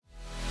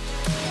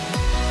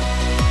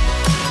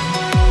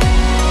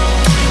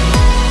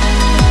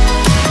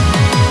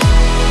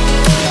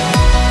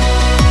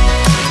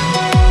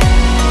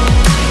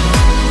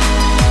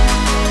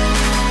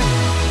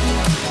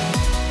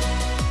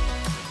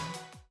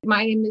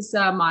My name is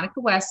Monica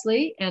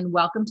Wesley, and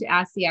welcome to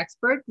Ask the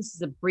Expert. This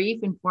is a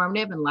brief,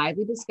 informative, and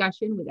lively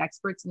discussion with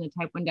experts in the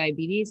type 1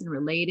 diabetes and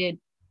related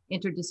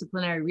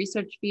interdisciplinary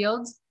research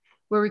fields.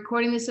 We're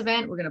recording this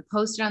event. We're going to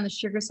post it on the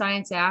Sugar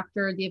Science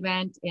after the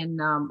event, and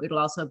it'll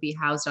also be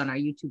housed on our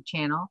YouTube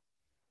channel.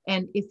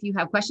 And if you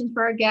have questions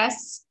for our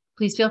guests,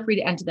 please feel free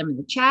to enter them in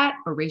the chat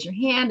or raise your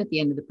hand at the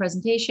end of the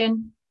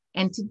presentation.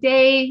 And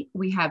today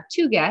we have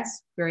two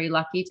guests, very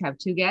lucky to have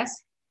two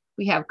guests.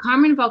 We have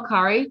Carmen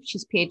Valcari,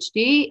 she's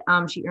PhD.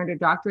 She earned her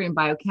doctorate in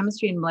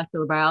biochemistry and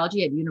molecular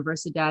biology at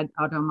Universidad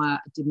Autónoma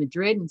de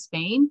Madrid in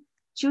Spain.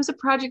 She was a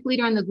project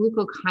leader on the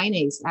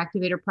glucokinase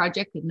activator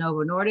project at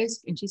Novo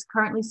Nordisk, and she's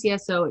currently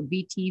CSO at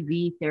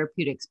VTV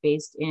Therapeutics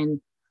based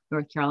in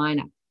North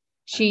Carolina.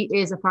 She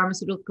is a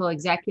pharmaceutical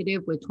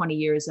executive with 20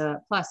 years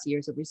plus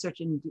years of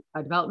research and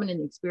development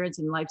and experience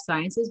in life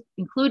sciences,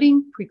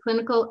 including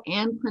preclinical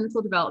and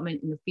clinical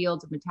development in the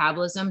fields of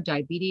metabolism,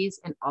 diabetes,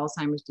 and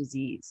Alzheimer's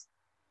disease.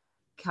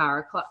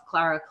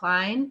 Clara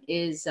Klein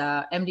is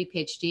MD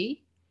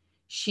PhD.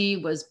 She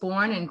was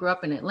born and grew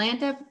up in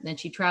Atlanta. Then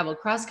she traveled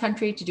cross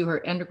country to do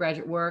her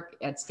undergraduate work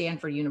at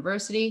Stanford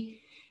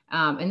University.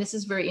 And this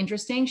is very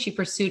interesting. She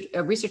pursued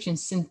research in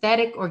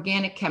synthetic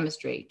organic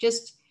chemistry,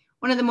 just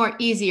one of the more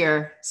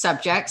easier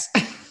subjects.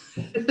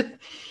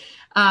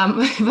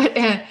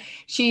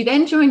 She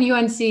then joined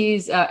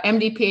UNC's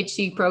MD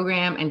PhD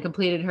program and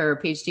completed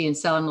her PhD in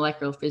cell and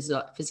molecular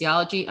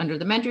physiology under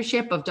the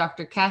mentorship of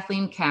Dr.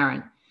 Kathleen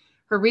Caron.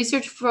 Her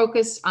research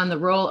focused on the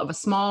role of a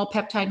small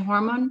peptide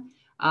hormone,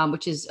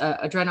 which is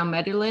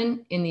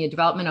adrenomedulin, in the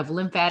development of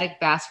lymphatic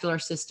vascular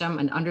system,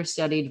 an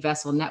understudied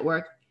vessel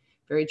network,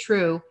 very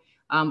true,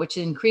 which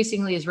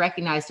increasingly is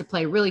recognized to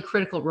play really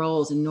critical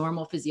roles in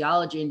normal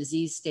physiology and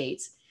disease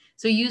states.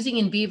 So using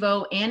in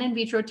vivo and in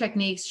vitro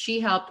techniques, she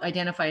helped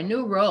identify a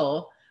new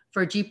role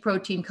for G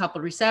protein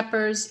coupled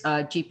receptors,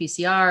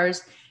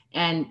 GPCRs,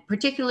 and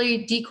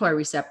particularly decoy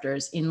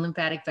receptors in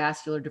lymphatic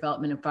vascular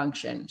development and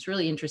function. It's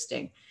really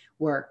interesting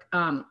work.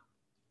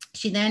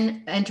 She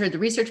then entered the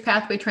research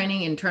pathway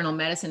training in internal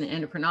medicine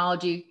and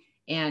endocrinology,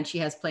 and she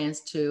has plans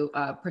to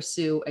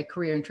pursue a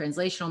career in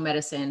translational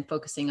medicine,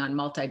 focusing on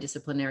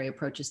multidisciplinary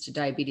approaches to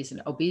diabetes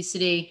and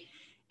obesity.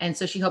 And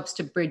so she hopes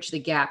to bridge the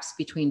gaps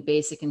between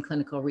basic and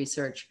clinical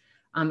research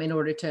in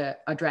order to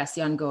address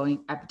the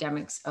ongoing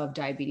epidemics of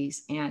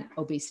diabetes and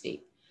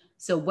obesity.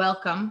 So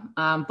welcome,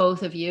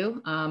 both of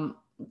you,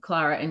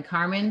 Clara and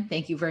Carmen.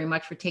 Thank you very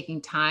much for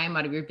taking time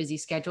out of your busy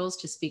schedules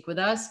to speak with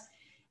us.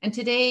 And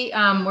today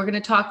we're going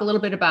to talk a little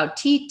bit about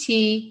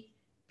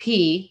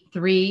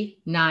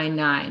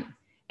TTP399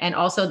 and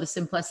also the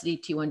Simplicity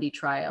T1D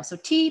trial. So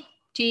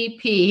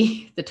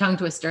TTP, the tongue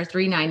twister,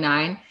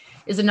 399,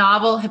 is a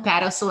novel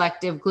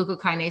hepatoselective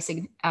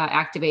glucokinase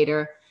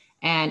activator,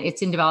 and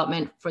it's in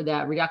development for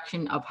the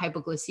reduction of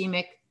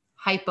hypoglycemic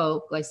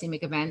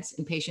events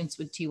in patients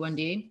with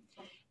T1D.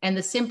 And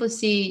the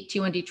Simplicity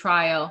T1D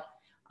trial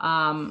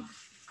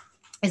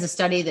is a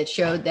study that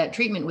showed that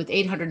treatment with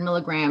 800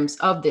 milligrams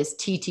of this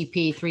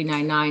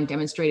TTP399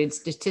 demonstrated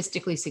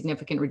statistically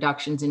significant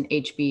reductions in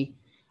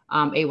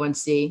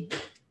HbA1c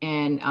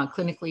and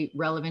clinically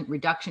relevant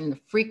reduction in the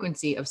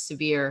frequency of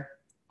severe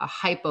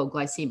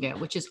hypoglycemia,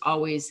 which is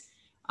always,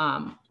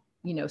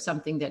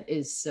 something that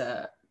is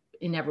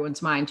in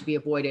everyone's mind to be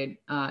avoided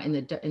in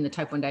the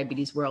type 1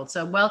 diabetes world.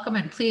 So welcome,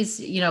 and please,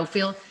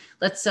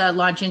 let's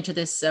launch into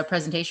this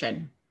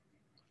presentation.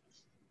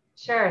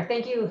 Sure.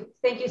 Thank you.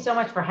 Thank you so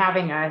much for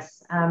having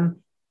us.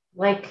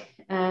 Like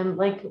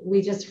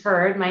we just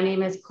heard, my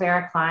name is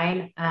Clara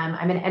Klein.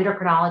 I'm an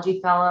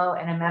endocrinology fellow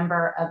and a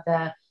member of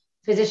the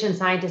physician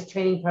scientist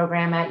training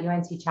program at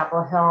UNC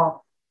Chapel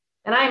Hill.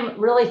 And I'm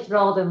really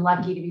thrilled and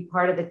lucky to be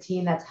part of the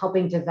team that's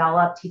helping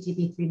develop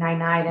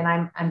TTP399.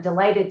 And I'm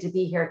delighted to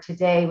be here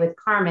today with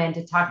Carmen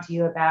to talk to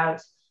you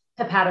about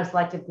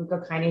hepatoselective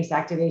glucokinase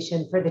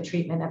activation for the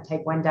treatment of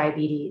type 1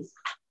 diabetes.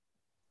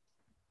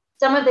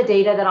 Some of the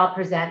data that I'll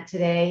present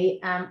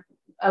today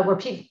were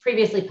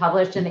previously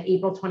published in the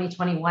April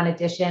 2021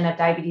 edition of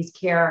Diabetes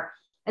Care.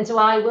 And so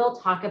while I will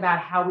talk about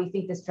how we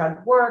think this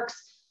drug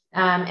works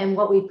and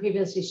what we've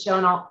previously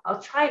shown,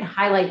 I'll try and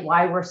highlight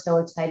why we're so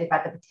excited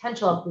about the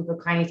potential of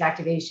glucokinase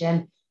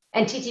activation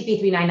and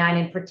TTP399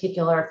 in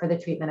particular for the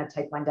treatment of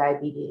type 1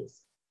 diabetes.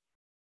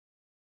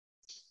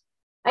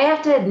 I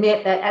have to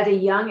admit that as a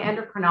young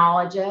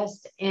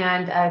endocrinologist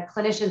and a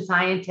clinician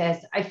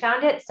scientist, I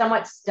found it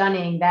somewhat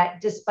stunning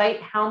that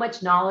despite how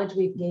much knowledge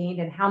we've gained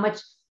and how much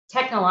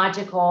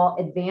technological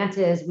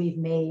advances we've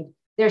made,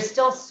 there's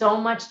still so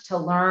much to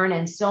learn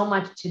and so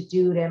much to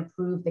do to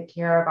improve the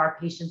care of our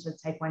patients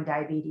with type 1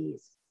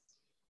 diabetes.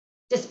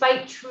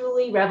 Despite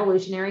truly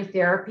revolutionary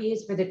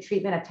therapies for the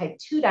treatment of type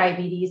 2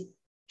 diabetes,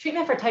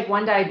 treatment for type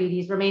 1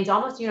 diabetes remains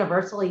almost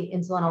universally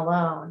insulin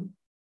alone.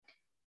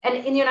 And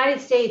in the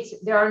United States,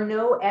 there are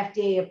no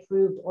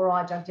FDA-approved oral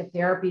adjunctive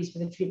therapies for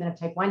the treatment of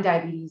type 1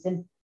 diabetes.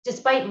 And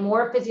despite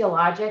more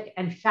physiologic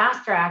and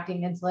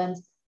faster-acting insulins,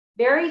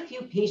 very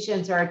few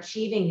patients are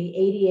achieving the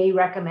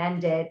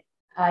ADA-recommended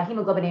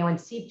hemoglobin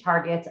A1C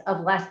targets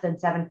of less than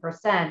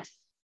 7%.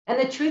 And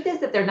the truth is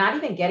that they're not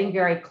even getting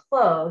very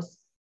close.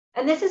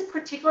 And this is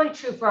particularly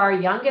true for our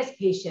youngest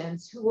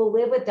patients who will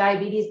live with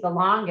diabetes the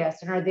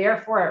longest and are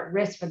therefore at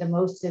risk for the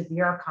most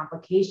severe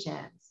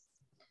complications.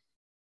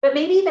 But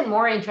maybe even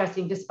more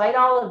interesting, despite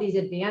all of these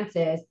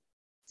advances,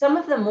 some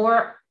of the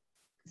more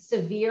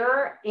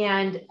severe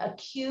and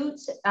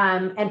acute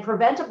and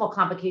preventable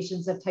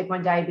complications of type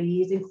 1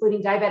 diabetes,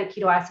 including diabetic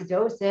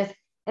ketoacidosis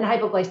and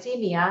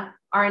hypoglycemia,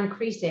 are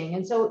increasing.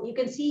 And so you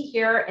can see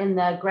here in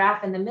the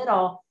graph in the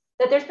middle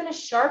that there's been a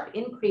sharp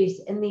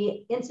increase in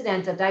the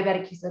incidence of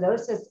diabetic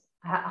ketoacidosis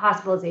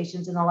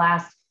hospitalizations in the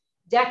last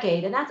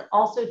decade. And that's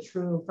also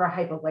true for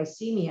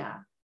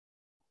hypoglycemia.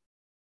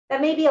 That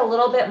may be a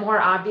little bit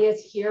more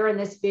obvious here in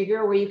this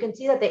figure, where you can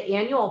see that the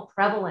annual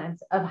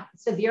prevalence of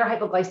severe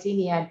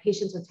hypoglycemia in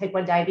patients with type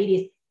 1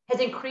 diabetes has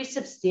increased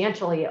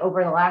substantially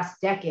over the last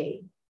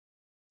decade.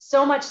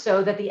 So much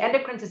so that the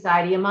Endocrine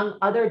Society, among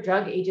other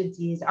drug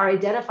agencies, are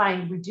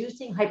identifying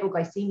reducing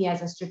hypoglycemia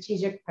as a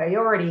strategic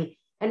priority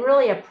and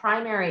really a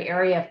primary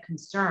area of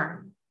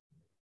concern.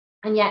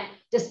 And yet,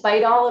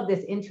 despite all of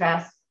this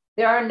interest,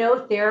 there are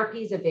no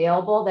therapies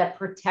available that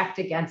protect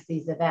against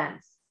these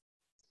events.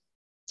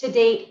 To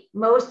date,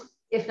 most,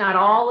 if not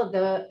all, of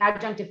the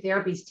adjunctive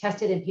therapies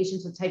tested in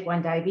patients with type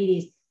 1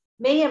 diabetes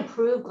may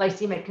improve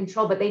glycemic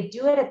control, but they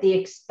do it at the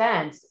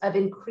expense of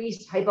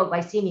increased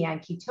hypoglycemia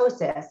and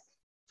ketosis.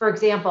 For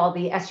example,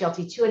 the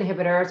SGLT2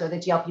 inhibitors or the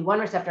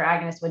GLP-1 receptor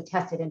agonists when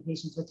tested in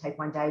patients with type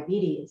 1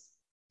 diabetes.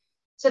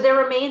 So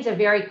there remains a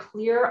very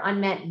clear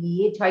unmet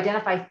need to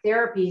identify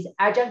therapies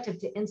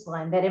adjunctive to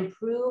insulin that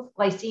improve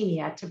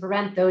glycemia to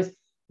prevent those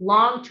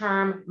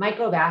long-term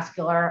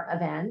microvascular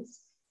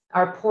events,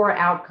 our poor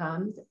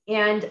outcomes,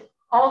 and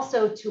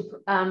also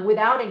to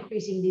without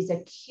increasing these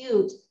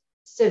acute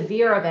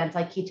severe events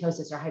like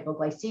ketosis or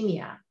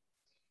hypoglycemia.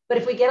 But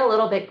if we get a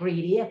little bit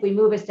greedy, if we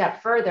move a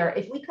step further,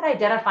 if we could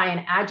identify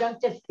an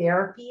adjunctive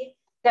therapy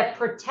that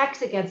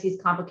protects against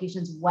these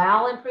complications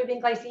while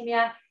improving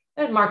glycemia,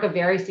 it would mark a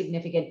very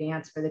significant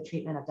advance for the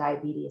treatment of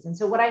diabetes. And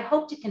so what I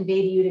hope to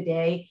convey to you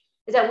today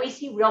is that we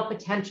see real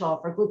potential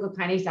for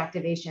glucokinase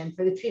activation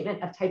for the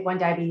treatment of type 1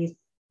 diabetes,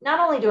 not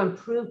only to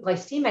improve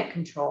glycemic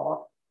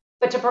control,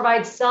 but to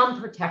provide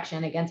some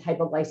protection against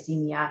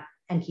hypoglycemia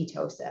and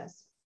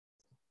ketosis.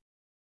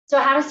 So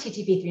how does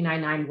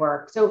TTP-399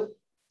 work? So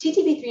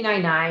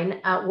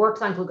TTP-399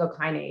 works on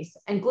glucokinase,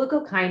 and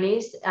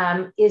glucokinase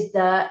is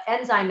the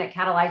enzyme that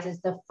catalyzes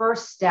the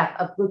first step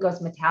of glucose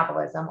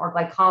metabolism or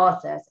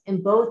glycolysis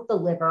in both the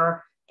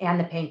liver and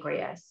the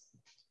pancreas.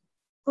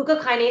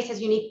 Glucokinase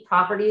has unique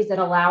properties that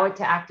allow it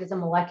to act as a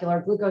molecular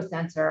glucose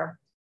sensor.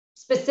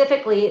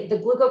 Specifically, the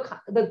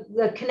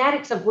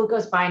kinetics of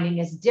glucose binding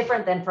is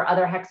different than for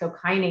other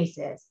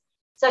hexokinases,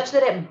 such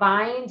that it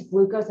binds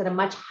glucose at a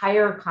much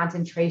higher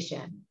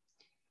concentration.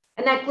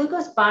 And that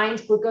glucose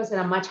binds glucose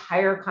at a much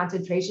higher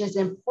concentration is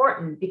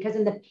important because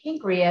in the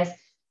pancreas,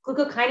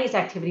 glucokinase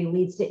activity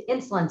leads to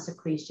insulin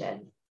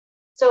secretion.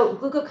 So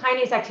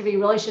glucokinase activity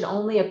really should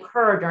only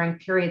occur during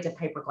periods of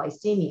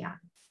hyperglycemia.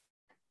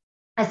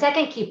 A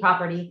second key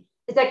property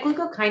is that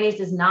glucokinase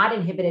is not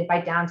inhibited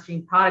by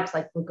downstream products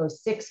like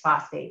glucose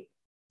 6-phosphate,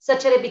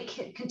 such that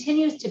it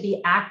continues to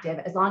be active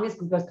as long as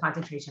glucose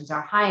concentrations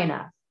are high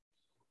enough.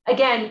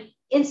 Again,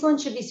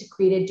 insulin should be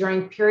secreted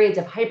during periods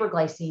of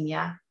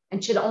hyperglycemia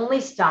and should only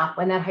stop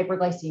when that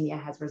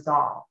hyperglycemia has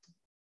resolved.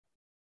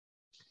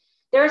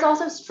 There is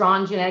also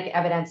strong genetic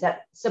evidence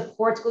that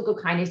supports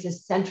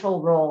glucokinase's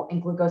central role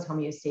in glucose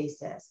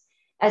homeostasis,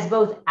 as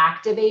both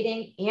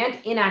activating and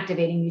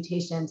inactivating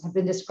mutations have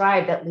been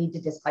described that lead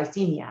to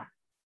dysglycemia.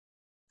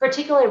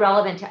 Particularly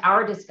relevant to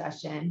our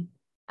discussion,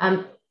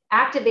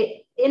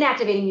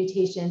 inactivating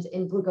mutations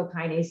in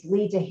glucokinase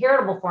lead to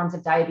heritable forms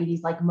of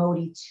diabetes like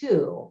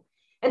MODY2.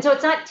 And so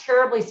it's not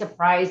terribly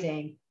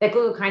surprising that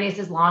glucokinase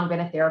has long been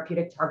a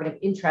therapeutic target of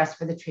interest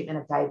for the treatment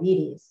of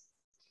diabetes.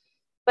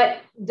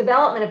 But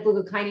development of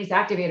glucokinase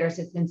activators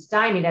has been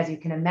stymied, as you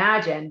can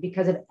imagine,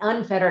 because of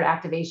unfettered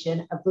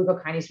activation of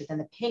glucokinase within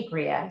the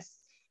pancreas,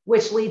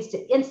 which leads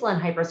to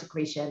insulin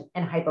hypersecretion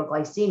and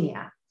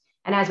hypoglycemia.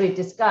 And as we've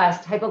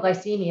discussed,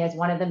 hypoglycemia is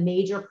one of the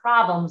major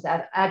problems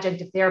of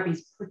adjunctive therapies,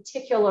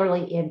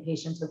 particularly in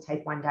patients with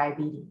type 1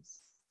 diabetes.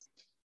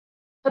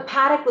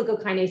 Hepatic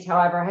glucokinase,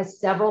 however, has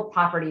several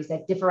properties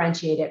that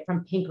differentiate it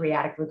from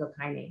pancreatic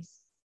glucokinase.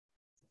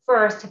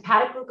 First,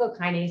 hepatic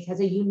glucokinase has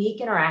a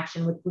unique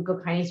interaction with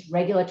glucokinase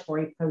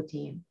regulatory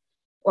protein,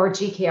 or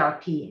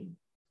GKRP.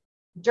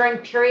 During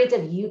periods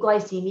of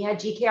euglycemia,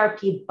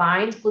 GKRP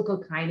binds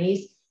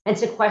glucokinase and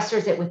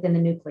sequesters it within the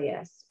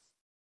nucleus.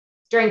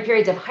 During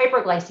periods of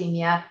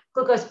hyperglycemia,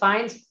 glucose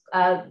binds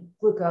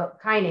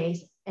glucokinase,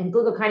 and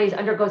glucokinase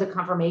undergoes a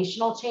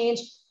conformational change,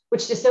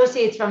 which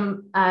dissociates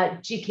from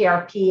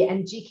GKRP,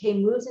 and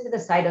GK moves into the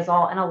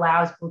cytosol and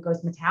allows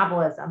glucose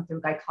metabolism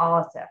through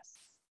glycolysis.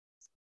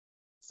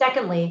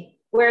 Secondly,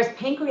 whereas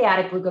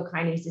pancreatic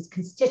glucokinase is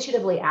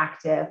constitutively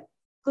active,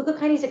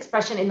 glucokinase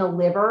expression in the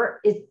liver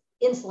is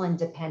insulin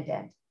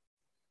dependent.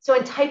 So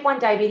in type 1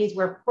 diabetes,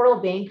 where portal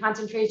vein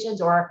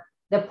concentrations or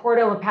the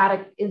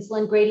portohepatic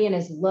insulin gradient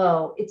is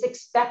low, it's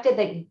expected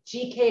that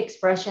GK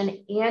expression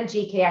and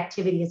GK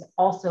activity is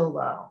also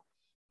low.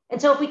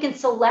 And so if we can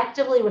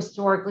selectively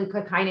restore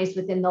glucokinase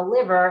within the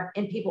liver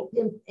in people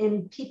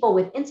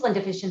with insulin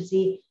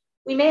deficiency,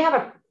 we may have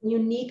a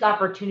unique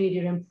opportunity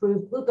to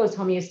improve glucose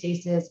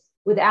homeostasis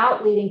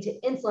without leading to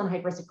insulin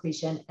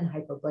hypersecretion and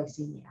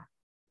hypoglycemia.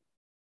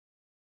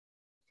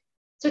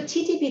 So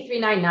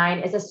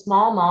TTP-399 is a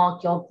small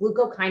molecule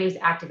glucokinase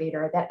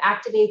activator that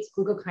activates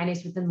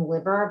glucokinase within the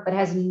liver, but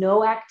has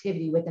no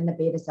activity within the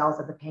beta cells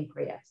of the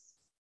pancreas.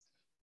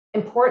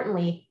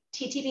 Importantly,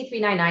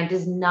 TTP-399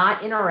 does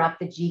not interrupt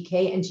the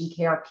GK and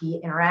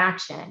GKRP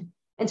interaction.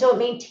 And so it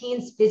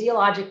maintains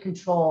physiologic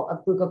control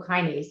of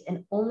glucokinase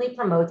and only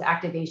promotes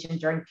activation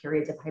during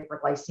periods of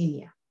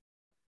hyperglycemia.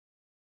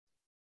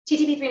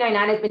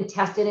 TTP-399 has been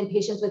tested in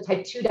patients with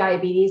type 2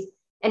 diabetes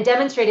and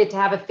demonstrated to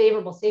have a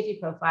favorable safety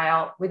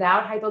profile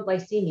without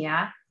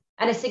hypoglycemia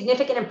and a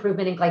significant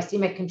improvement in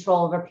glycemic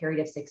control over a period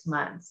of 6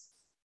 months.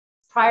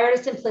 Prior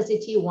to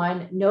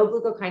Simplicity-1, no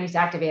glucokinase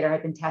activator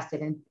had been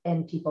tested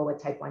in people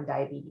with type 1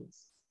 diabetes.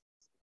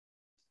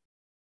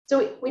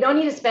 So we don't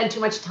need to spend too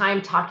much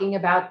time talking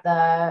about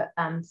the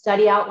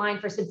study outline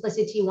for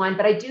Simplicity-1,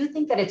 but I do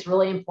think that it's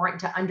really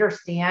important to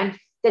understand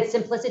that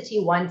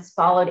Simplicity-1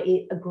 followed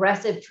an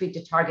aggressive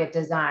treat-to-target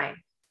design,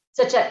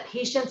 such that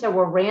patients that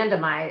were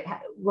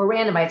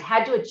randomized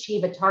had to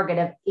achieve a target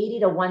of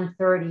 80 to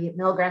 130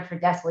 milligrams per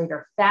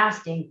deciliter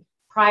fasting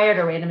prior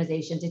to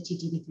randomization to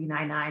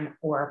TTP-399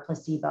 or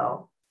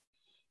placebo.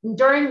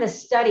 During the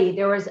study,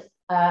 there was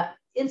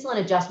insulin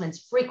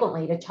adjustments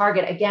frequently to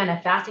target, again,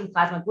 a fasting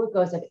plasma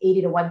glucose of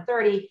 80 to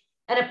 130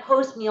 and a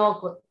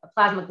post-meal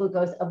plasma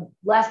glucose of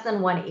less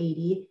than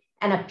 180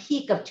 and a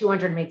peak of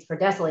 200 mg per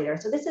deciliter.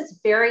 So this is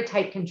very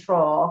tight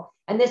control.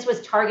 And this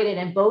was targeted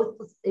in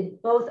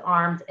both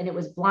arms, and it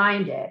was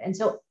blinded. And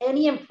so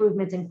any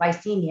improvements in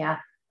glycemia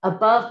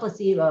above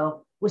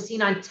placebo was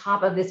seen on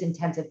top of this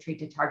intensive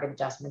treat-to-target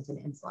adjustments in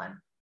insulin.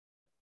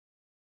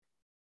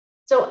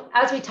 So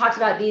as we talked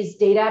about, these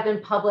data have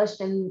been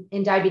published in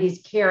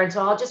Diabetes Care. And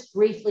so I'll just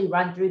briefly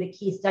run through the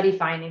key study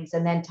findings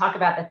and then talk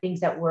about the things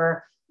that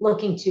we're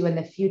looking to in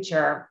the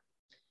future.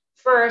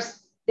 First,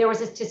 there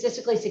was a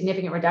statistically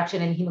significant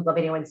reduction in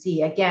hemoglobin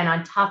A1C, again,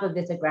 on top of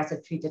this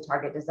aggressive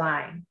treat-to-target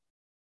design.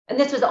 And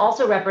this was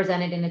also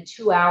represented in a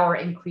 2-hour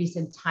increase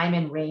in time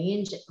and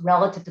range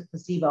relative to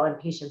placebo in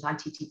patients on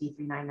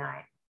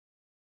TTP-399.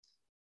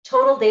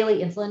 Total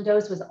daily insulin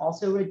dose was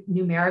also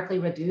numerically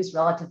reduced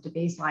relative to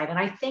baseline. And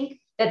I think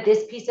that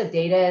this piece of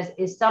data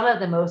is some of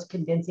the most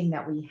convincing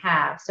that we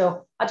have.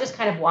 So I'll just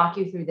kind of walk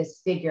you through this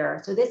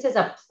figure. So this is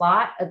a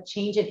plot of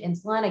change in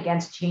insulin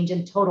against change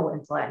in total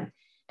insulin.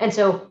 And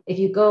so if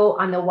you go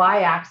on the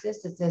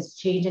y-axis, it says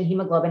change in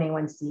hemoglobin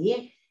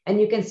A1C. And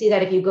you can see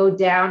that if you go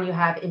down, you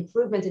have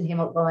improvements in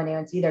hemoglobin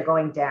A1C, they're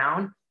going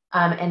down.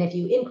 And if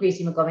you increase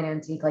hemoglobin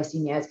A1C,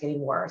 glycemia is getting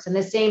worse. And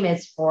the same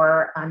is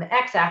for on the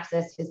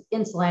x-axis is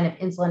insulin. If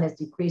insulin is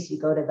decreased, you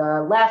go to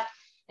the left.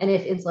 And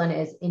if insulin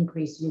is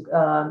increased, you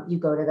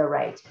go to the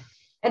right.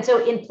 And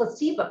so in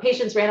placebo,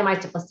 patients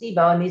randomized to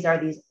placebo, and these are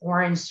these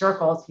orange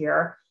circles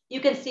here, you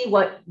can see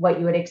what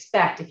you would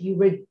expect. If you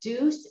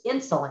reduce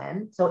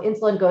insulin, so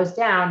insulin goes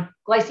down,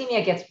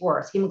 glycemia gets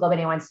worse, hemoglobin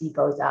A1C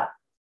goes up.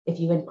 If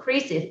you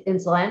increase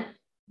insulin,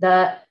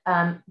 the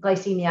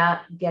glycemia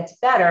gets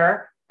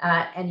better,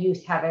 and you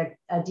have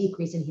a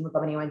decrease in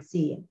hemoglobin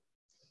A1C.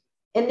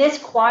 In this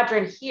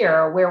quadrant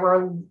here, where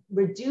we're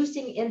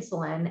reducing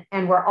insulin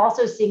and we're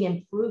also seeing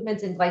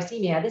improvements in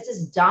glycemia, this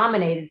is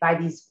dominated by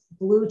these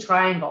blue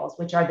triangles,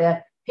 which are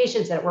the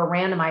patients that were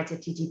randomized to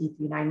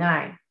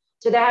TTP-399.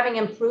 So they're having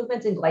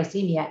improvements in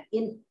glycemia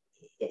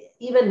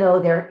even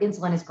though their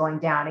insulin is going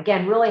down.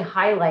 Again, really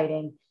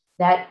highlighting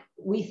that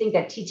we think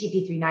that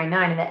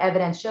TTP-399, and the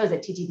evidence shows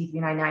that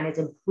TTP-399 is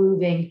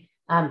improving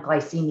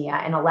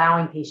glycemia and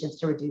allowing patients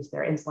to reduce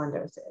their insulin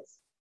doses.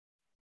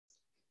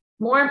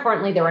 More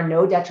importantly, there were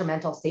no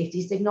detrimental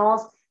safety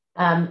signals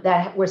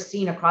that were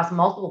seen across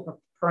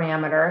multiple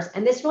parameters.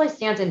 And this really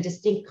stands in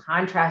distinct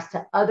contrast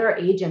to other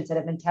agents that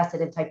have been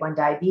tested in type 1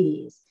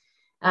 diabetes,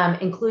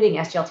 including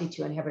SGLT2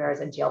 inhibitors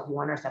and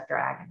GLP-1 receptor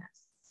agonists.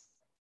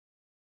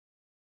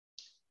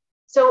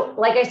 So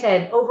like I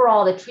said,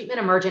 overall, the treatment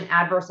emergent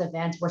adverse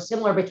events were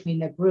similar between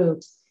the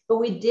groups, but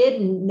we did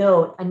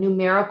note a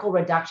numerical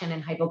reduction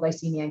in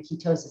hypoglycemia and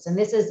ketosis. And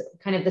this is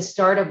kind of the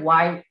start of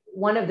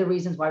one of the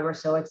reasons why we're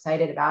so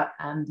excited about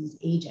these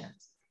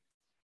agents.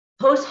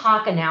 Post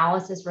hoc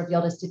analysis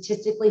revealed a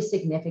statistically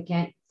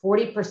significant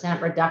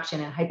 40%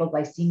 reduction in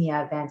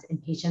hypoglycemia events in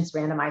patients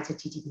randomized to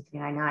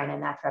TTP-399,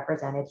 and that's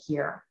represented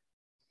here.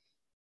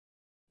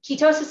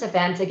 Ketosis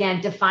events,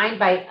 again, defined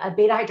by a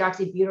beta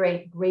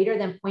hydroxybutyrate greater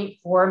than 0.4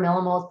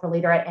 millimoles per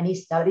liter at any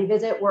study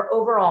visit, were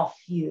overall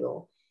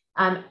few.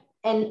 And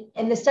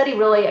the study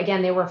really,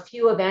 again, there were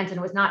few events and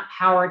it was not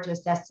powered to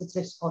assess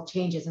statistical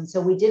changes. And so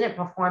we didn't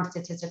perform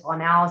statistical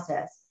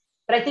analysis.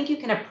 But I think you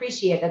can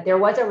appreciate that there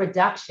was a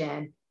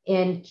reduction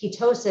in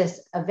ketosis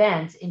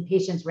events in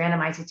patients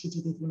randomized to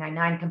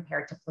TTP-399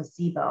 compared to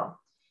placebo.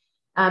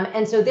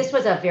 And so this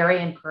was a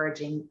very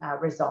encouraging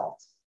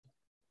result.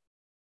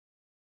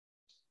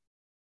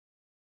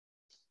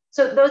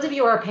 So those of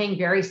you who are paying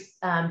very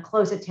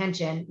close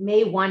attention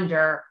may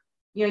wonder,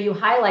 you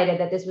highlighted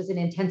that this was an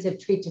intensive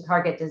treat to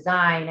target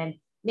design, and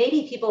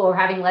maybe people who are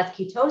having less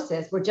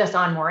ketosis were just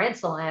on more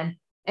insulin,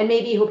 and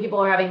maybe people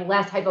who are having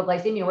less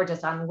hypoglycemia were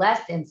just on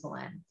less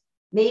insulin.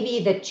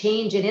 Maybe the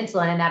change in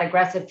insulin and that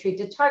aggressive treat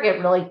to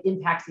target really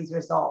impacts these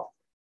results.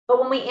 But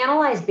when we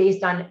analyze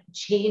based on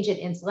change in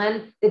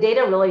insulin, the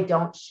data really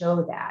don't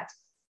show that.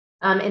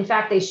 In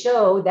fact, they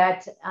show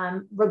that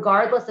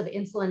regardless of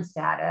insulin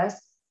status,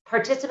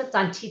 participants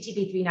on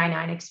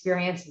TTB-399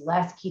 experienced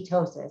less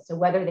ketosis. So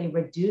whether they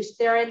reduced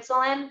their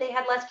insulin, they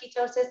had less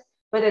ketosis,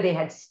 whether they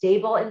had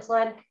stable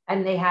insulin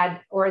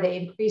or they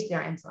increased their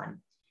insulin.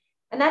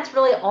 And that's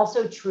really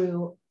also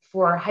true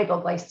for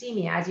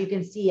hypoglycemia. As you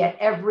can see, at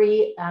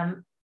every,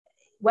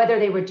 whether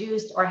they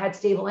reduced or had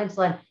stable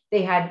insulin,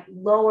 they had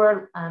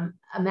lower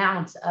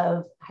amounts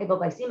of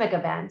hypoglycemic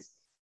events.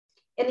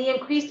 In the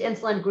increased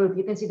insulin group,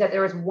 you can see that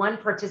there was one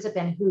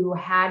participant who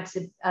had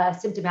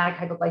symptomatic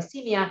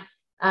hypoglycemia,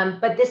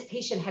 but this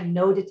patient had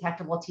no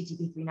detectable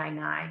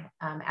TTB-399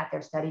 at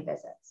their study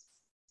visits.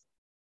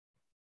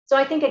 So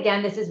I think,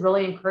 again, this is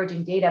really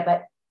encouraging data,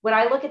 but when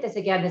I look at this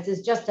again, this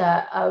is just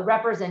a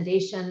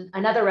representation,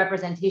 another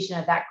representation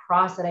of that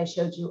cross that I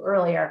showed you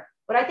earlier.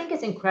 What I think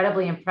is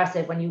incredibly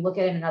impressive when you look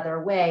at it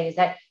another way is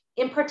that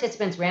in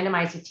participants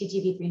randomized to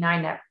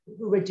TTB-399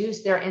 who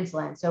reduced their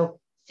insulin, so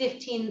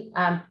 15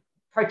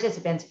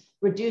 participants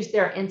reduced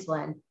their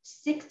insulin,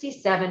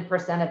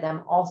 67% of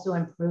them also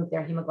improved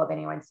their hemoglobin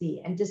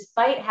A1C. And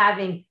despite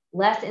having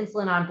less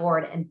insulin on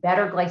board and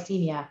better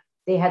glycemia,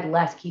 they had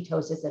less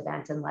ketosis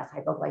events and less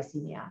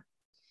hypoglycemia.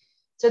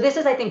 So this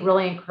is, I think,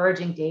 really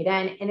encouraging data,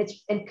 and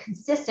it's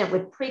consistent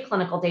with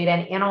preclinical data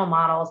and animal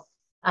models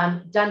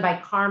done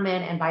by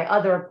Carmen and by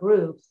other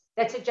groups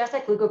that suggest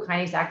that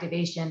glucokinase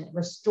activation,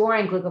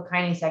 restoring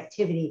glucokinase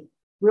activity,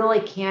 really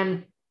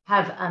can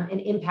have an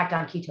impact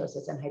on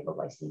ketosis and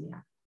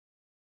hypoglycemia.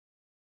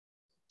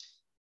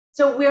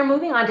 So we're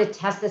moving on to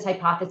test this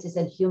hypothesis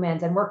in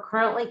humans, and we're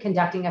currently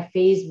conducting a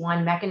phase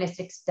 1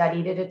 mechanistic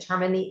study to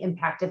determine the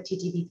impact of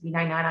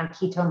TTB-399 on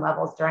ketone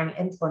levels during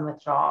insulin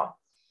withdrawal.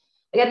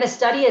 Again, the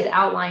study is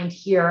outlined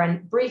here,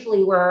 and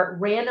briefly, we're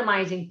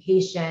randomizing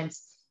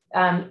patients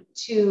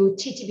to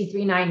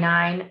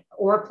TTB-399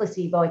 or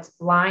placebo. It's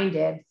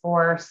blinded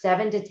for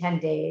 7 to 10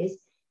 days,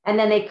 and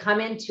then they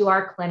come into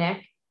our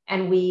clinic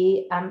and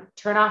we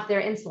turn off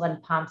their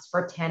insulin pumps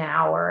for 10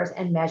 hours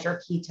and measure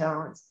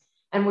ketones.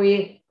 And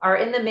we are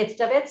in the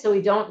midst of it, so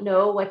we don't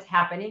know what's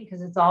happening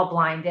because it's all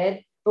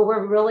blinded, but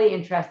we're really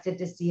interested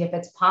to see if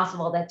it's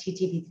possible that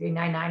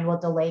TTB-399 will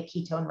delay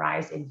ketone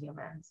rise in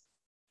humans.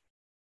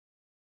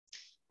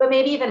 But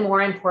maybe even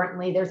more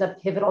importantly, there's a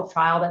pivotal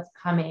trial that's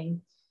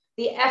coming.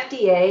 The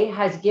FDA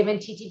has given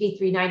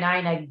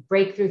TTB-399 a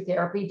breakthrough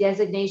therapy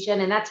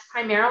designation, and that's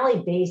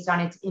primarily based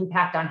on its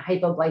impact on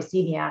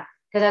hypoglycemia.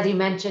 Because as you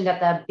mentioned at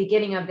the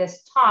beginning of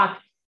this talk,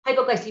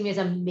 hypoglycemia is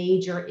a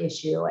major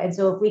issue. And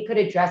so if we could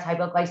address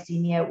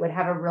hypoglycemia, it would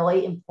have a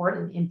really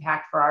important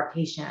impact for our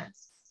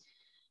patients.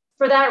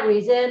 For that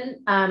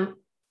reason,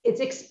 it's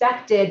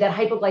expected that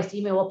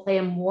hypoglycemia will play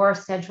a more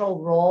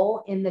central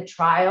role in the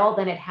trial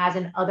than it has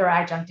in other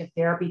adjunctive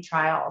therapy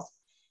trials.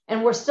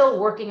 And we're still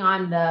working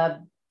on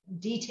the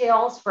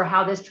details for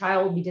how this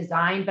trial will be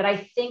designed, but I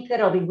think that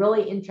it'll be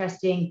really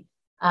interesting.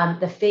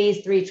 The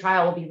phase 3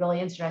 trial will be really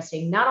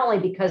interesting, not only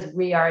because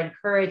we are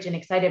encouraged and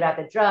excited about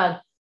the drug,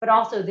 but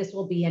also this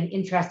will be an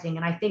interesting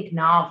and I think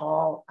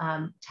novel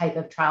type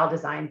of trial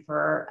design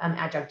for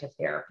adjunctive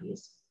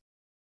therapies.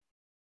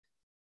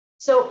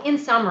 So in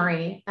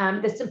summary,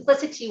 the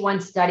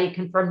Simplicity-1 study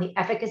confirmed the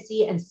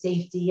efficacy and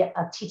safety of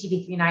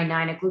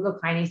TTB-399, a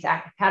glucokinase,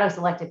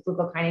 hepatoselective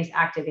glucokinase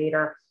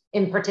activator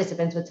in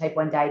participants with type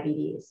 1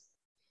 diabetes.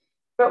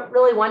 But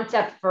really one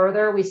step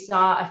further, we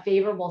saw a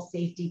favorable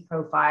safety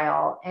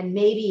profile and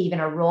maybe even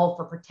a role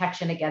for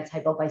protection against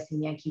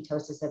hypoglycemia and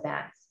ketosis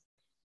events.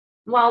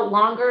 While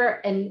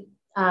longer and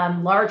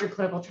larger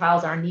clinical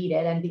trials are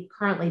needed and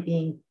currently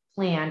being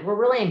planned, we're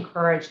really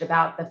encouraged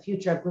about the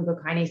future of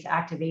glucokinase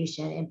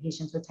activation in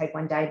patients with type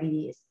 1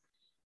 diabetes.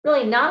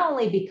 Really, not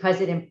only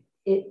because it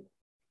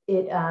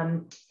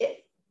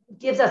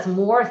gives us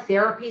more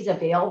therapies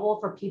available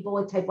for people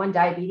with type 1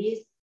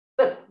 diabetes,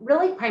 but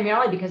really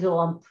primarily because it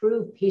will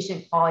improve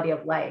patient quality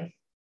of life.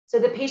 So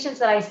the patients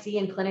that I see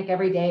in clinic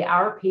every day,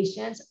 our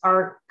patients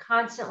are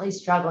constantly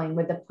struggling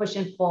with the push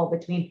and pull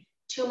between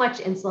too much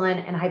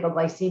insulin and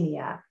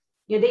hypoglycemia.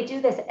 You know, they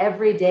do this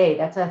every day.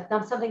 That's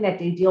something that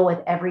they deal with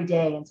every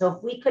day. And so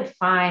if we could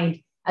find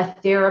a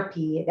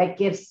therapy that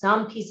gives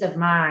some peace of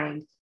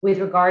mind with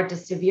regard to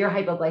severe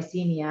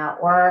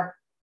hypoglycemia or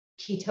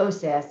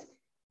ketosis,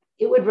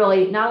 it would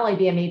really not only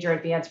be a major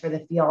advance for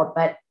the field,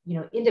 but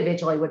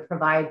individually would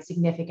provide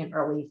significant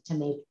relief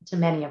to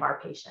many of our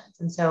patients.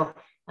 And so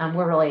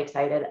we're really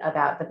excited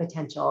about the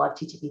potential of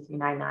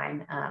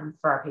TTB-399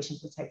 for our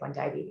patients with type 1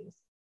 diabetes.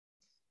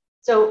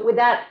 So with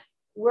that,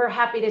 we're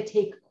happy to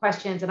take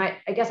questions. And I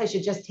guess I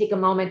should just take a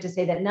moment to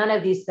say that none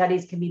of these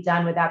studies can be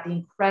done without the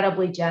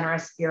incredibly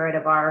generous spirit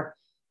of our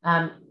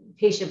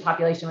patient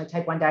population with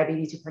type 1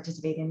 diabetes who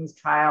participate in these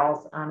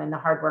trials, and the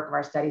hard work of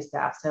our study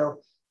staff. So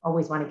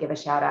always want to give a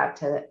shout out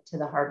to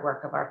the hard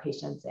work of our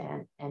patients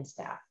and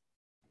staff.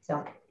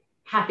 So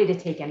happy to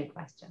take any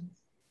questions.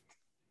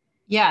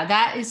 Yeah,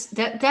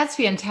 that's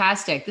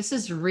fantastic. This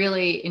is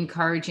really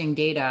encouraging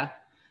data.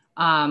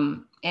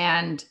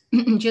 And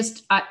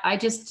just, I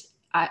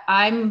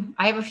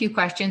have a few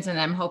questions and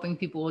I'm hoping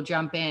people will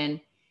jump in.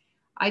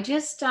 I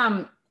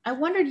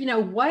wondered,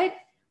 what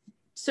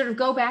sort of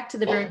go back to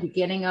the very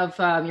beginning of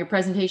your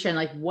presentation,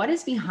 like what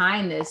is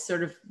behind this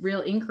sort of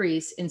real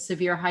increase in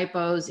severe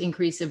hypos,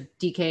 increase of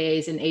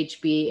DKAs and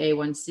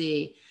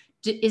HbA1c?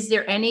 Is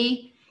there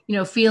any,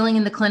 feeling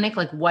in the clinic,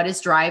 like what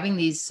is driving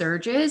these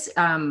surges?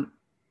 Yeah,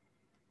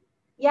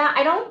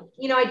 I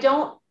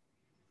don't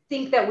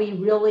think that we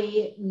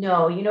really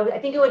know. I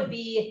think it would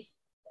be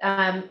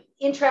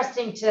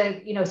interesting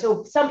to,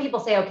 so some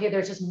people say, okay,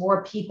 there's just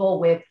more people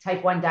with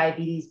type 1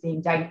 diabetes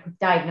being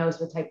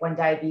diagnosed with type 1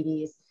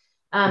 diabetes.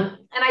 And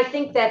I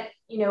think that,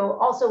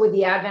 also with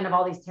the advent of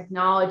all these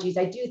technologies,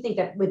 I do think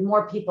that with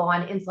more people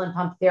on insulin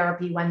pump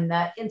therapy, when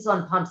the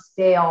insulin pumps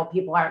fail,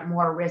 people are at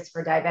more risk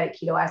for diabetic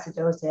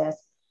ketoacidosis.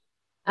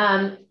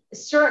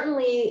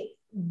 Certainly,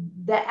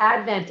 the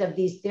advent of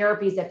these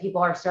therapies that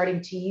people are starting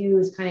to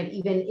use kind of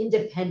even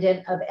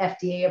independent of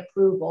FDA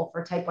approval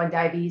for type 1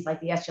 diabetes, like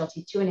the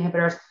SGLT2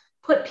 inhibitors,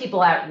 put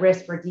people at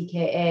risk for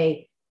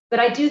DKA. But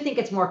I do think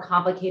it's more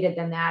complicated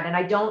than that. And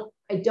I don't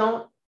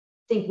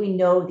think we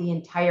know the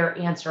entire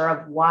answer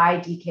of why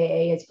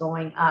DKA is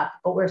going up,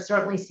 but we're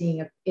certainly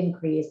seeing an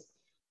increase.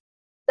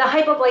 The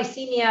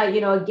hypoglycemia,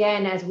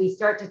 again, as we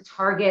start to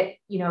target,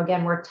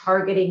 again, we're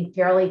targeting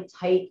fairly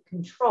tight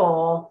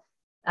control.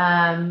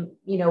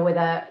 With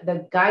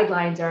the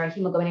guidelines are a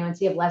hemoglobin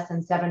A1C of less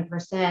than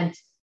 7%.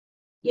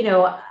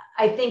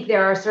 I think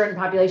there are a certain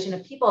population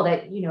of people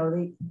that,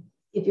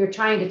 if you're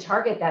trying to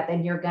target that,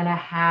 then you're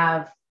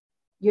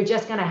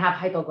just going to have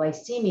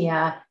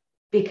hypoglycemia,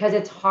 because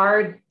it's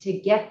hard to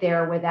get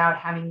there without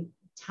having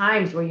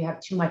times where you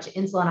have too much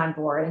insulin on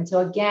board. And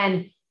so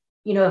again,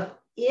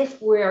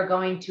 if we're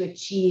going to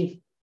achieve,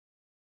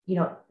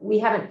 we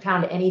haven't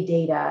found any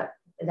data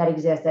that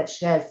exists that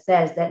says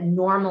that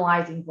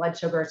normalizing blood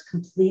sugars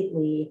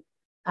completely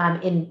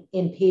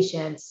in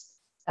patients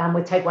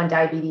with type 1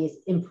 diabetes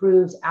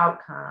improves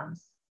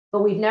outcomes.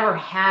 But we've never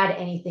had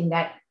anything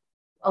that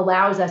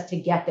allows us to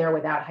get there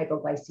without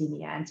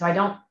hypoglycemia. And so I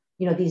don't,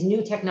 these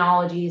new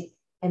technologies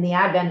and the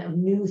advent of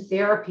new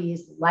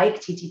therapies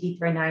like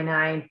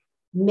TTP-399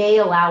 may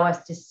allow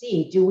us to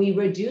see, do we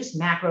reduce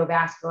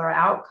macrovascular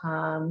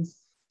outcomes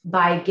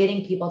by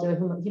getting people to a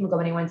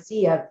hemoglobin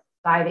A1C of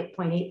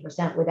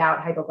 5.8% without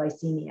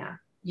hypoglycemia?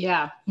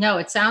 Yeah, no,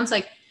 it sounds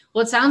like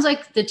the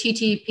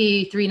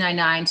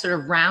TTP-399 sort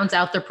of rounds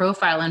out the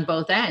profile on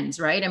both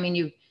ends, right? I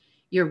mean,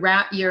 you're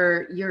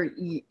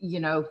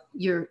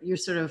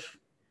sort of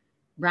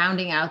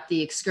rounding out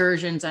the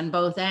excursions on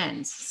both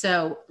ends.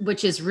 So,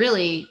 which is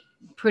really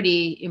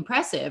pretty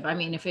impressive. I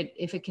mean, if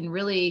it can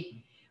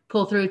really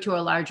pull through to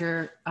a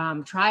larger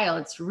trial,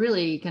 it's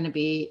really going to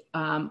be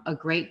a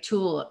great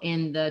tool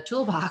in the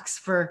toolbox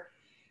for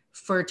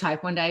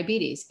type 1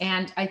 diabetes.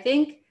 And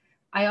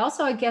I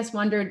also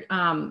wondered,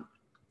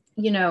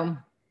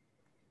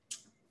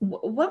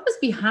 what was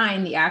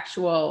behind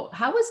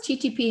how was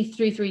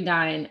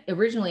TTP-339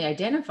 originally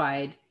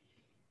identified?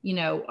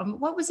 When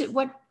was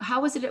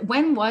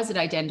it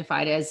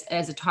identified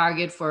as a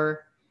target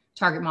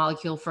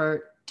molecule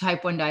for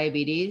type 1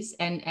 diabetes,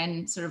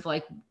 and sort of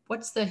like,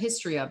 what's the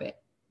history of it?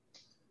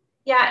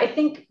 Yeah, I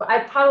think I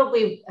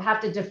probably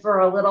have to defer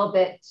a little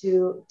bit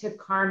to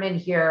Carmen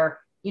here.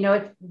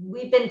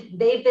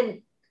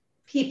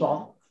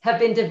 People have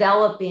been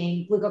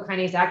developing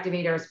glucokinase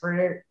activators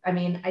for,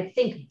 I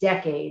think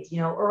decades,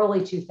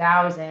 early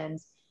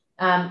 2000s.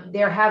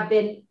 There have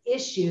been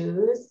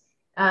issues,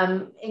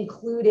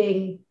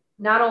 including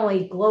not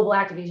only global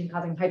activation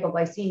causing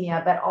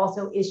hypoglycemia, but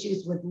also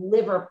issues with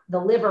the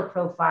liver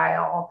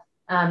profile,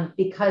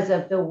 because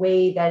of the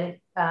way that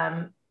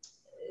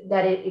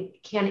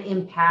it can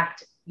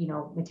impact,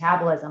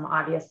 metabolism,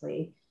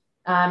 obviously.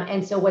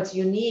 And so what's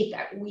unique,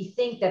 we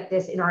think that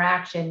this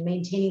interaction,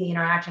 maintaining the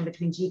interaction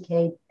between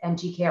GK and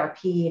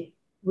GKRP,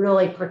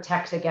 really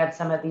protects against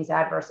some of these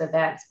adverse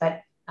events.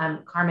 But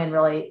Carmen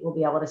really will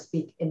be able to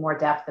speak in more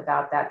depth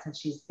about that, since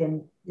she's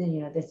been,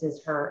 this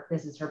is her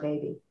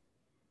baby.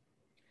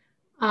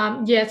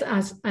 Yes,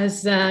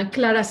 as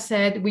Clara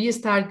said, we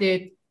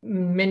started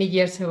many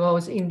years ago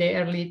in the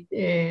early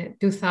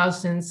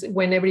 2000s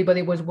when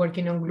everybody was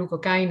working on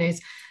glucokinase.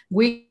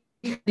 We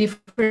had a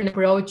different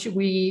approach.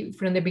 We,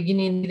 from the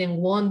beginning, didn't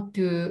want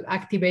to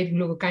activate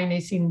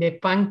glucokinase in the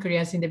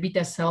pancreas, in the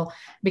beta cell,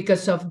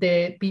 because of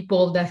the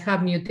people that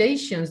have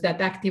mutations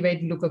that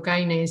activate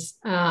glucokinase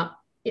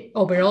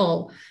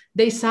overall,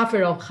 they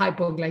suffer of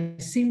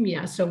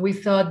hypoglycemia. So we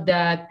thought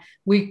that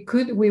we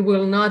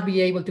will not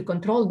be able to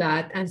control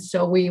that. And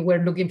so we were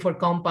looking for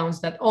compounds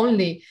that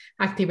only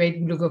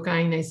activate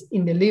glucokinase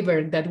in the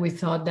liver, that we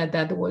thought that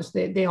that was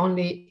the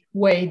only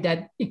way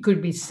that it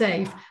could be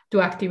safe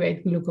to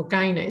activate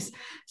glucokinase.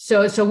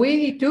 So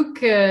we took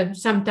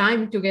some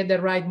time to get the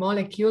right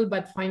molecule,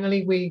 but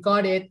finally we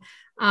got it.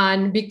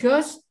 And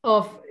because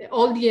of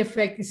all the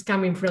effect is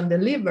coming from the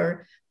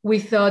liver, we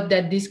thought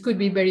that this could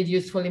be very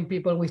useful in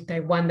people with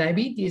type 1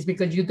 diabetes,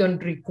 because you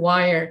don't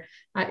require,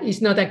 it's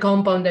not a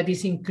compound that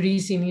is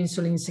increasing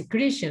insulin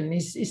secretion.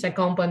 It's a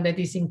compound that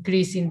is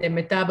increasing the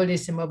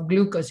metabolism of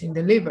glucose in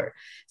the liver.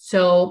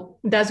 So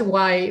that's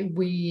why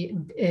we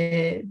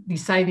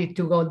decided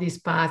to go this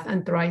path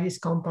and try this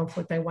compound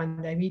for type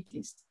 1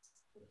 diabetes.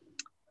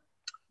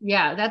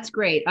 Yeah, that's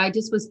great. I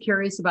just was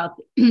curious about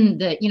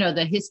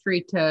the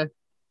history to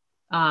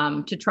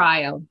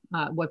trial,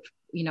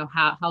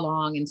 how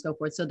long and so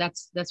forth. So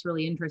that's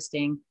really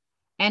interesting.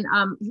 And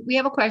we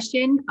have a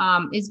question.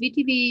 Is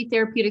VTV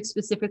Therapeutics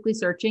specifically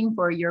searching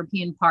for a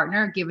European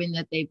partner, given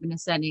that they've been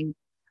attending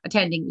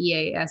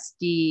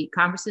EASD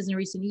conferences in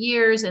recent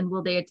years? And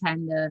will they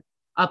attend the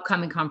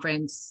upcoming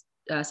conference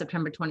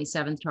September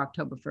 27th to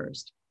October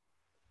 1st?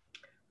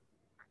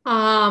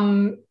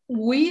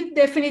 We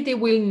definitely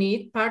will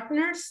need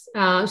partners.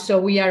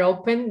 So we are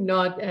open,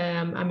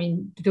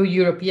 to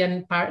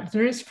European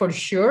partners for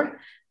sure.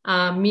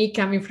 Me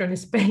coming from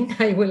Spain,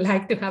 I would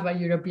like to have a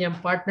European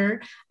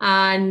partner,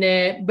 and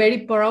very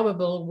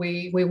probable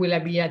we will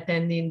be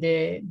attending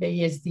the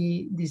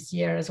ESD this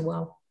year as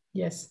well.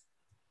 Yes.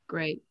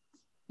 Great.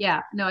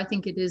 Yeah, no, I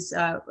think it is.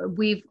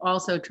 We've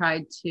also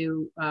tried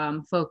to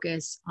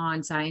focus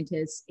on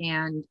scientists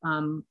and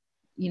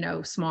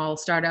small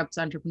startups,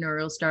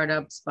 entrepreneurial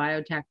startups,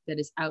 biotech that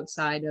is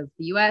outside of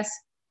the US.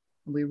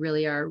 We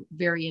really are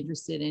very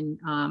interested in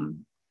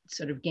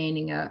sort of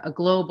gaining a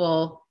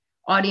global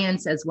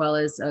audience, as well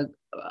as sort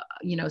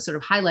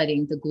of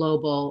highlighting the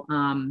global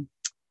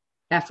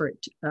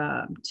effort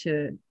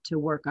to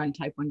work on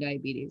type 1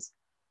 diabetes.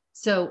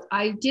 So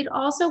I did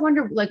also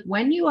wonder, like,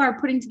 when you are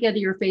putting together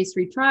your phase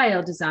 3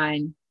 trial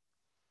design,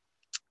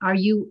 are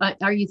you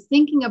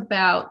thinking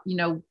about,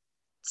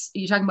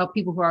 you're talking about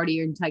people who are already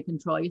in tight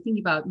control. You're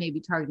thinking about maybe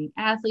targeting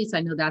athletes.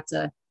 I know that's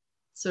a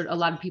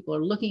lot of people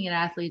are looking at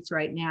athletes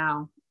right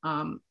now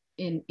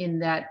in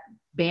that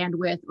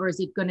bandwidth, or is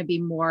it going to be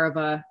more of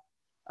a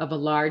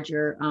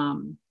larger, a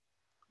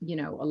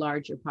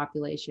larger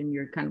population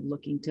you're kind of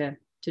looking to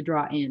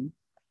draw in?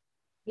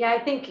 Yeah, I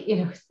think,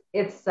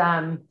 it's,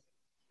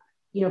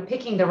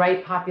 picking the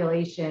right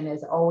population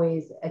is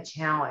always a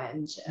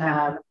challenge.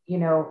 Yeah.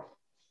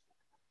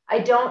 I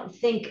don't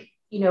think,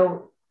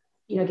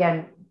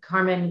 again,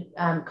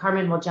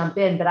 Carmen will jump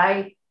in, but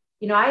I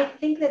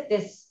think that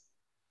this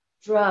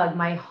drug,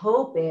 my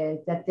hope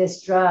is that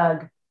this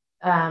drug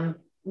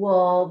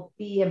will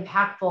be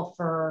impactful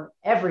for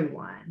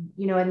everyone,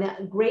 and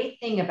the great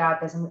thing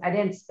about this, and I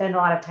didn't spend a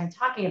lot of time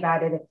talking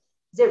about it,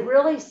 is it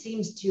really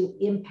seems to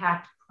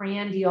impact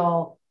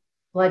prandial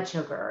blood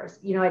sugars.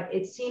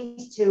 It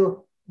seems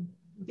to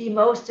be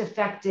most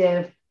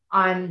effective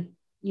on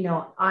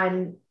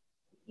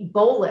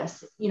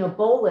bolus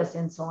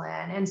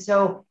insulin. And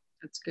so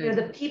that's good.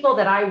 The people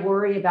that I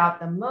worry about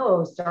the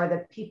most are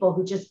the people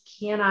who just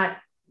cannot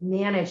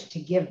manage to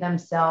give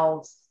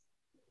themselves,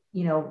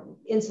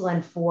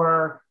 insulin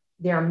for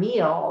their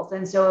meals.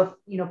 And so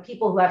if,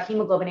 people who have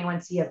hemoglobin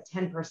A1C of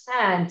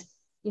 10%,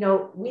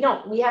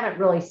 we haven't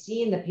really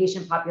seen the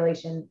patient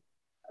population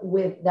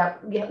with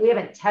that. We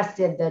haven't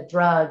tested the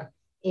drug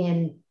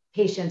in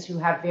patients who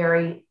have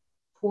very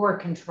poor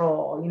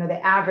control.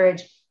 The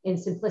average in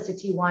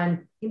Simplicity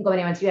 1,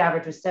 hemoglobin A1C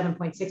average was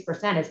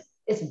 7.6%.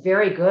 It's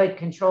very good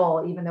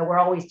control, even though we're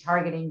always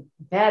targeting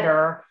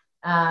better.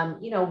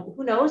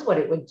 Who knows what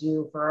it would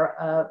do for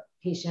a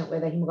patient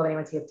with a hemoglobin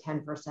A1C of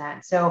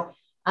 10%. So,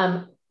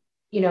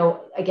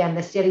 again,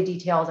 the study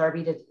details are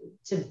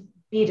to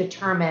be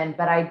determined,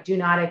 but I do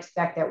not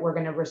expect that we're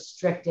going to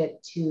restrict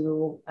it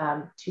to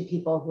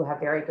people who have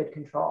very good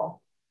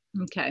control.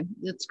 Okay,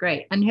 that's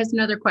great. And here's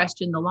another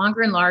question. The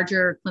longer and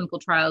larger clinical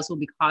trials will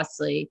be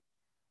costly.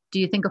 Do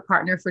you think a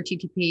partner for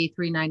TTP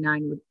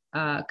 399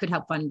 could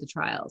help fund the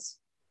trials?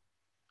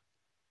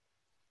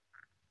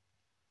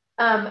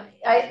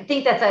 I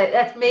think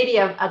that's maybe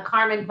a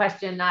Carmen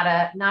question, not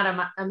a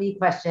me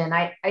question.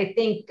 I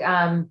think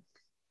I'll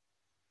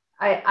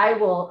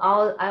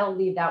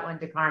leave that one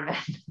to Carmen.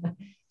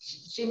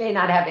 She may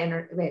not have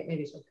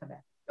maybe she'll come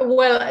back.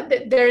 Well,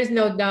 there is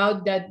no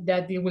doubt that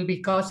it will be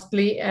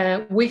costly.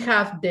 We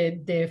have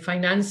the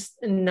finance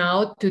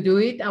now to do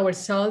it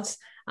ourselves,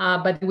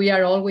 but we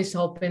are always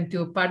open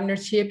to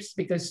partnerships,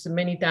 because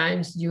many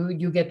times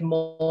you get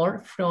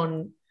more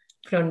from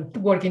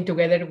working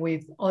together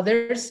with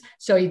others.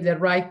 So if the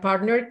right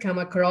partner come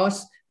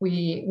across,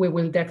 we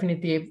will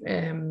definitely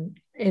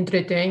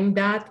entertain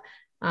that.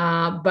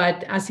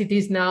 But as it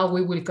is now,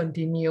 we will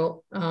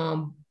continue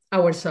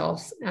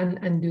ourselves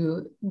and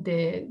do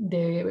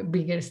the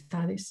bigger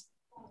studies.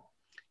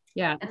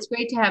 Yeah, it's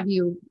great to have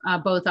you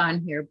both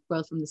on here,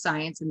 both from the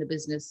science and the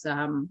business,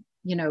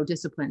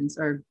 disciplines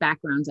or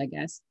backgrounds, I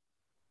guess.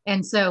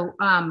 And so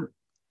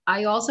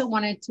I also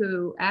wanted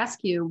to ask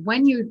you,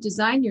 when you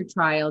design your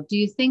trial, do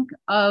you think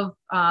of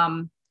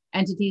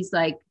entities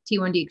like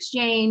T1D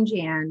Exchange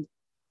and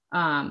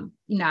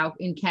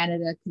in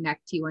Canada,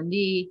 Connect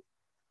T1D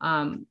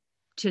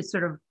to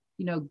sort of,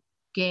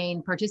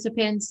 gain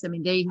participants? I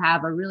mean, they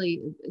have a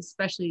really,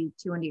 especially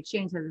T1D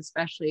Exchange has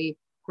especially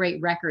great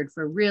record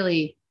for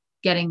really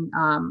getting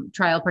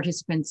trial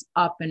participants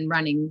up and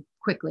running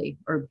quickly,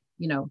 or,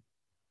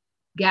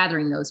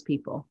 gathering those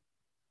people.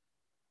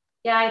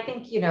 Yeah, I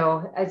think,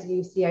 as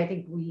you see, I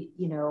think we,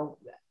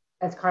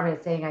 as Carmen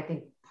is saying, I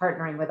think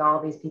partnering with all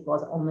of these people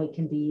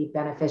can be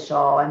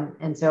beneficial.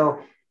 And so,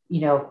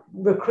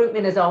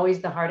 recruitment is always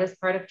the hardest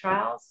part of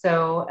trials.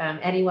 So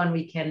anyone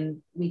we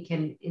can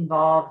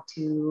involve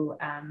to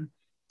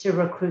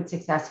recruit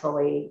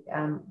successfully,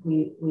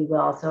 we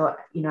will. So,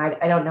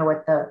 I don't know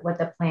what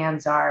the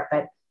plans are,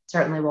 but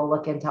certainly we'll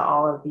look into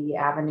all of the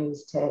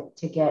avenues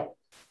to get,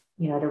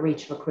 to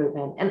reach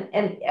recruitment.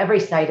 And every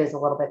site is a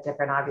little bit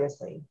different,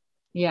 obviously.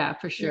 Yeah,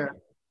 for sure.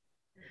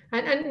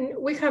 And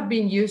we have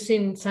been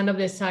using some of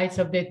the sites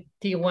of the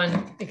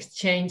T1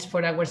 Exchange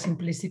for our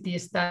simplicity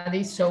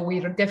study. So we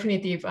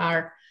definitely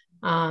are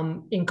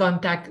in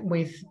contact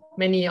with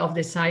many of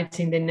the sites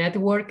in the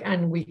network,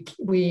 and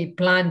we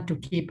plan to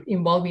keep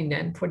involving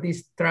them for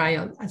this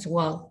trial as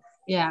well.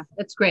 Yeah,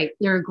 that's great.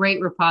 They're a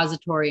great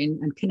repository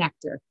and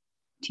connector,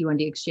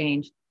 T1D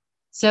Exchange.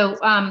 So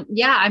I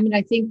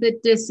think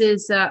that this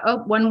is,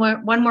 one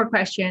more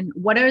question.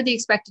 What are the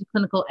expected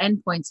clinical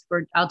endpoints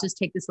for, I'll just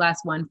take this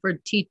last one, for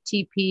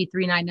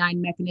TTP-399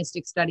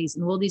 mechanistic studies,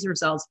 and will these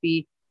results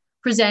be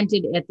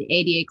presented at the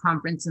ADA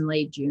conference in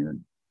late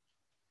June?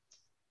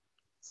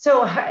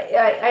 So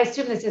I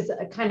assume this is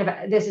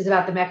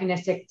about the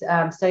mechanistic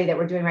study that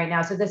we're doing right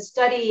now. So the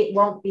study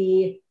won't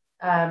be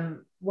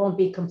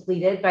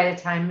completed by the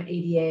time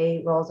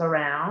ADA rolls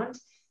around.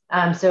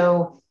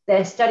 So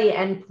the study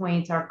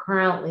endpoints are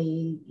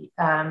currently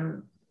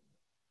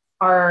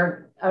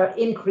our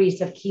increase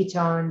of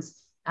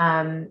ketones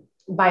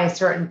by a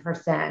certain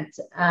percent,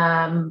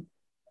 or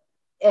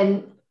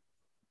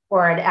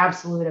an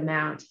absolute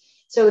amount.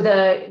 So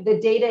the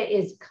data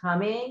is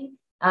coming,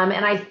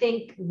 and I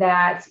think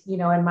that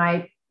in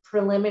my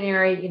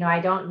preliminary, I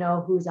don't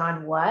know who's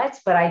on what,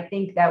 but I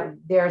think that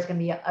there's going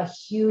to be a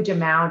huge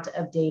amount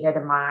of data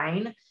to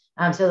mine.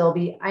 So there'll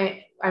be,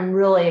 I'm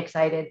really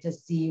excited to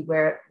see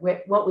what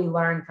we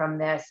learn from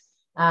this.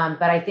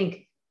 But I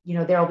think,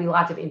 there will be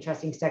lots of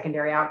interesting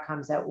secondary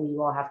outcomes that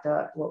we'll have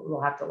to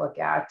look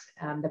at.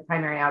 The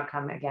primary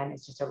outcome, again,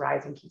 is just a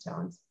rise in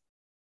ketones.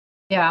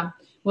 Yeah.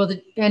 Well,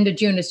 the end of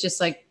June is just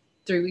like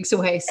 3 weeks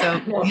away. So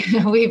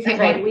we've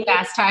had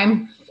fast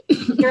time.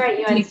 Here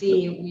at UNC,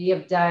 we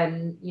have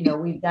done,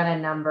 we've done a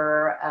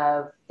number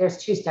of, there's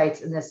 2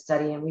 sites in this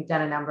study, and we've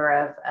done a number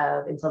of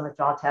insulin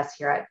withdrawal tests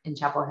here in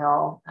Chapel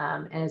Hill.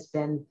 And it's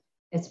been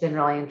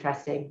really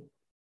interesting.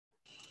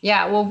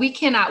 Yeah, well, we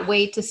cannot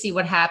wait to see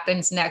what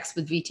happens next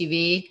with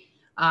VTV.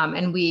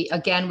 And we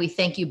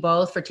thank you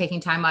both for taking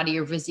time out of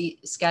your busy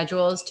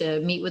schedules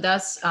to meet with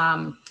us.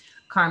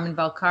 Carmen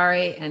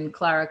Valcari and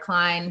Clara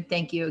Klein,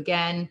 thank you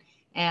again.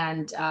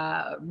 And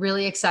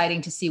really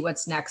exciting to see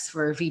what's next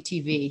for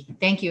VTV.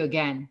 Thank you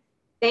again.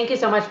 Thank you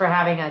so much for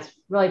having us.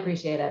 Really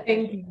appreciate it.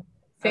 Thank you.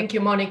 Thank you,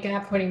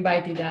 Monica, for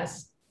inviting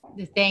us.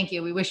 Thank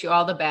you. We wish you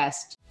all the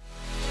best.